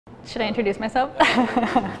Should I introduce myself?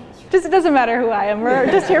 Just, it doesn't matter who I am, we're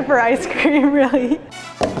just here for ice cream, really.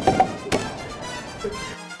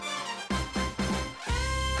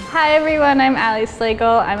 Hi everyone, I'm Ali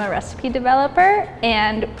Slagle. I'm a recipe developer,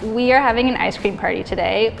 and we are having an ice cream party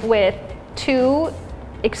today with 2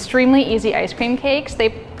 extremely easy ice cream cakes.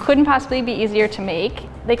 They couldn't possibly be easier to make.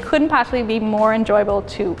 They couldn't possibly be more enjoyable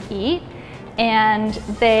to eat. And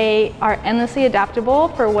they are endlessly adaptable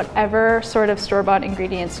for whatever sort of store-bought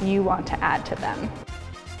ingredients you want to add to them.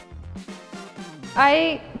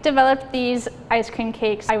 I developed these ice cream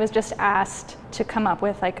cakes. I was just asked to come up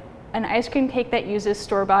with like an ice cream cake that uses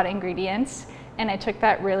store-bought ingredients, and I took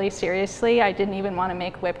that really seriously. I didn't even want to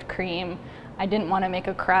make whipped cream. I didn't want to make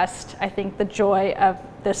a crust. I think the joy of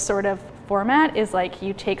this sort of format is like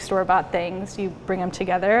you take store-bought things, you bring them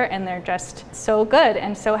together, and they're just so good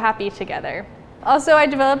and so happy together. Also, I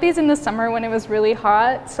developed these in the summer when it was really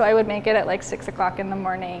hot, so I would make it at like 6 o'clock in the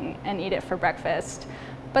morning and eat it for breakfast.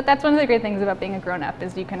 But that's one of the great things about being a grown-up,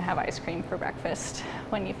 is you can have ice cream for breakfast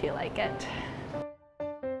when you feel like it.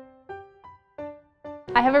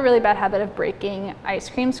 I have a really bad habit of breaking ice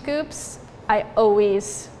cream scoops. I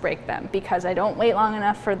always break them because I don't wait long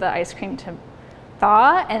enough for the ice cream to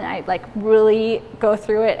thaw, and I like really go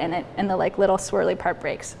through it, and the like little swirly part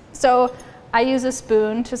breaks. So I use a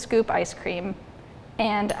spoon to scoop ice cream,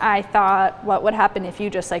 and I thought, what would happen if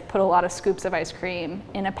you just like put a lot of scoops of ice cream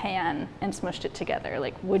in a pan and smushed it together?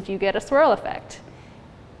 Like, would you get a swirl effect?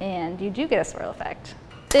 And you do get a swirl effect.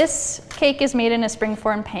 This cake is made in a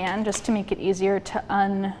springform pan just to make it easier to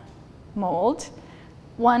unmold.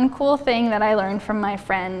 One cool thing that I learned from my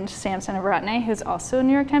friend Sam Senabaratne, who's also a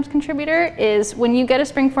New York Times contributor, is when you get a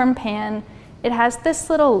springform pan, it has this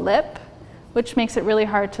little lip, which makes it really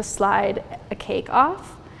hard to slide a cake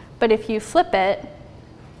off. But if you flip it,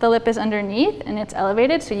 the lip is underneath and it's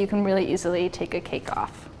elevated, so you can really easily take a cake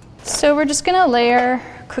off. So we're just gonna layer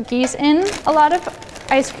cookies in. A lot of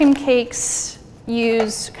ice cream cakes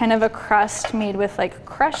use kind of a crust made with like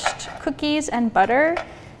crushed cookies and butter.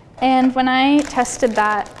 And when I tested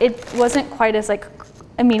that, it wasn't quite as like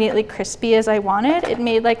immediately crispy as I wanted. It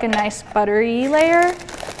made like a nice buttery layer,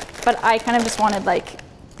 but I kind of just wanted like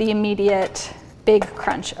the immediate big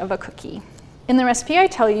crunch of a cookie. In the recipe, I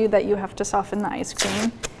tell you that you have to soften the ice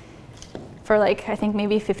cream for like, I think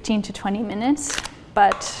maybe 15 to 20 minutes,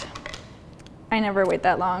 but I never wait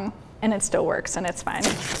that long, and it still works and it's fine.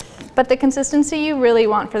 But the consistency you really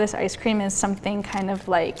want for this ice cream is something kind of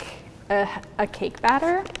like a cake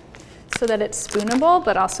batter, so that it's spoonable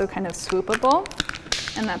but also kind of swoopable,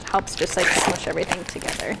 and that helps just like smush everything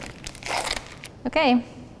together. Okay,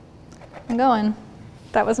 I'm going.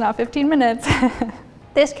 That was not 15 minutes.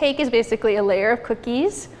 This cake is basically a layer of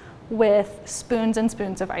cookies with spoons and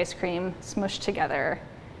spoons of ice cream smushed together.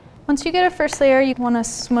 Once you get a first layer, you want to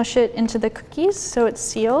smush it into the cookies so it's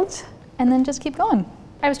sealed, and then just keep going.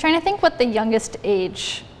 I was trying to think what the youngest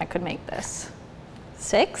age I could make this.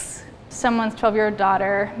 6? Someone's 12-year-old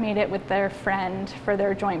daughter made it with their friend for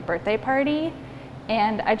their joint birthday party,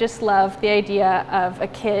 and I just love the idea of a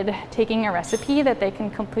kid taking a recipe that they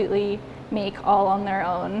can completely make all on their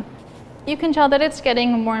own. You can tell that it's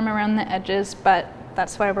getting warm around the edges, but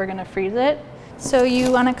that's why we're gonna freeze it. So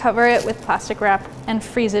you wanna cover it with plastic wrap and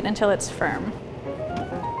freeze it until it's firm.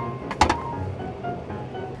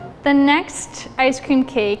 The next ice cream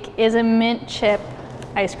cake is a mint chip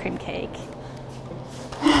ice cream cake.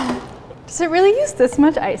 Does it really use this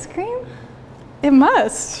much ice cream? It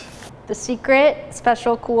must. The secret,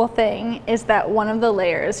 special, cool thing is that one of the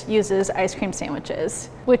layers uses ice cream sandwiches,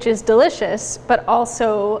 which is delicious, but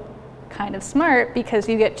also kind of smart because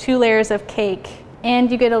you get 2 layers of cake and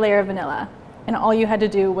you get a layer of vanilla. And all you had to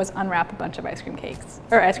do was unwrap a bunch of ice cream cakes,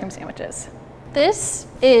 or ice cream sandwiches. This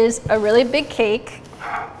is a really big cake.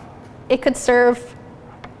 It could serve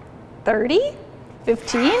 30,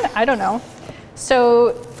 15, I don't know.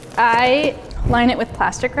 So I line it with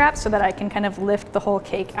plastic wrap so that I can kind of lift the whole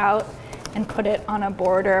cake out and put it on a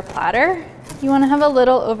board or a platter. You want to have a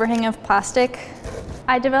little overhang of plastic.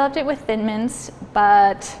 I developed it with Thin Mints,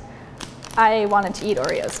 but I wanted to eat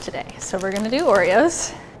Oreos today, so we're gonna do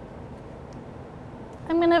Oreos.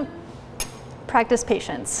 I'm gonna practice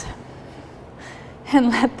patience and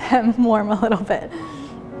let them warm a little bit.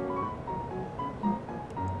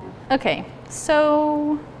 Okay,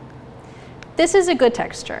 so this is a good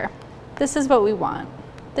texture. This is what we want.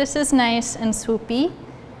 This is nice and swoopy,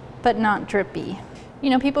 but not drippy.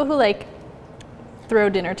 You know, people who like throw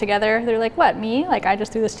dinner together, they're like, what, me? Like, I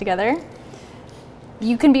just threw this together?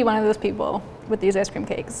 You can be one of those people with these ice cream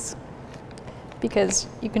cakes, because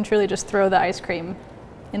you can truly just throw the ice cream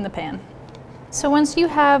in the pan. So once you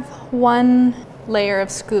have one layer of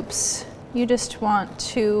scoops. You just want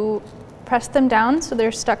to press them down so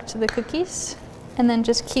they're stuck to the cookies, and then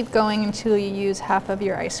just keep going until you use half of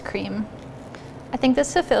your ice cream. I think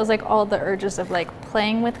this fulfills like all the urges of like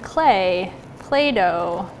playing with clay,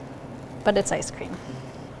 Play-Doh, but it's ice cream.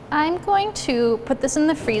 I'm going to put this in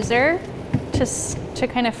the freezer to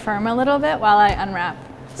kind of firm a little bit while I unwrap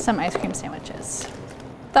some ice cream sandwiches.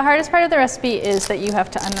 The hardest part of the recipe is that you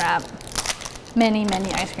have to unwrap many,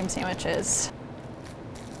 many ice cream sandwiches.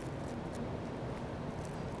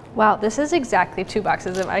 Wow, this is exactly 2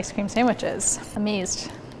 boxes of ice cream sandwiches.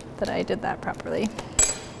 Amazed that I did that properly.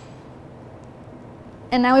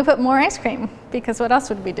 And now we put more ice cream, because what else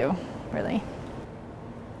would we do, really?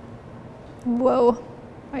 Whoa,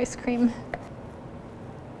 ice cream.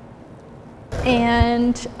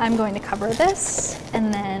 And I'm going to cover this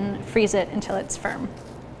and then freeze it until it's firm.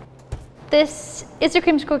 This is a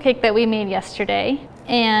creamsicle cake that we made yesterday.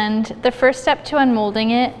 And the first step to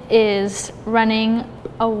unmolding it is running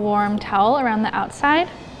a warm towel around the outside.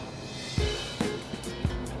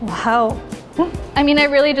 Wow. I mean, I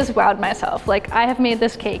really just wowed myself. Like, I have made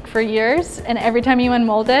this cake for years, and every time you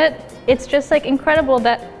unmold it, it's just like incredible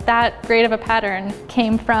that that great of a pattern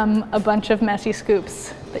came from a bunch of messy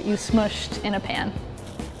scoops that you smushed in a pan.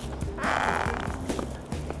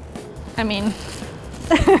 I mean,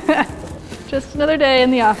 just another day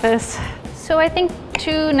in the office. So I think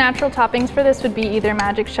 2 natural toppings for this would be either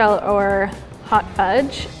magic shell or hot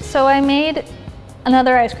fudge. So I made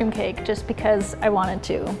another ice cream cake just because I wanted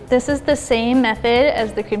to. This is the same method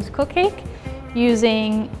as the creamsicle cake,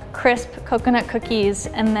 using crisp coconut cookies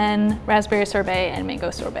and then raspberry sorbet and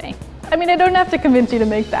mango sorbet. I mean, I don't have to convince you to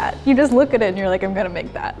make that. You just look at it and you're like, I'm gonna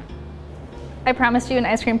make that. I promised you an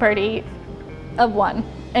ice cream party of 1,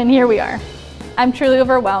 and here we are. I'm truly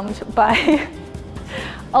overwhelmed by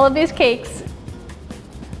all of these cakes.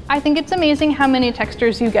 I think it's amazing how many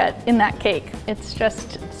textures you get in that cake. It's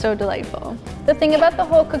just so delightful. The thing about the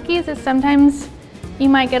whole cookies is sometimes you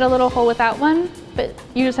might get a little hole without one, but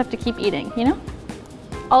you just have to keep eating, you know?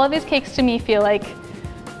 All of these cakes to me feel like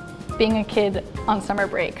being a kid on summer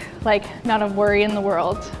break, like not a worry in the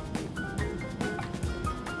world.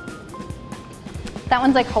 That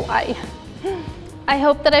one's like Hawaii. I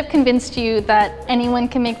hope that I've convinced you that anyone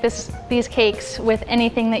can make these cakes with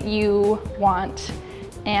anything that you want.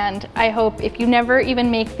 And I hope if you never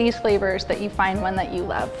even make these flavors that you find one that you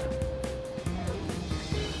love.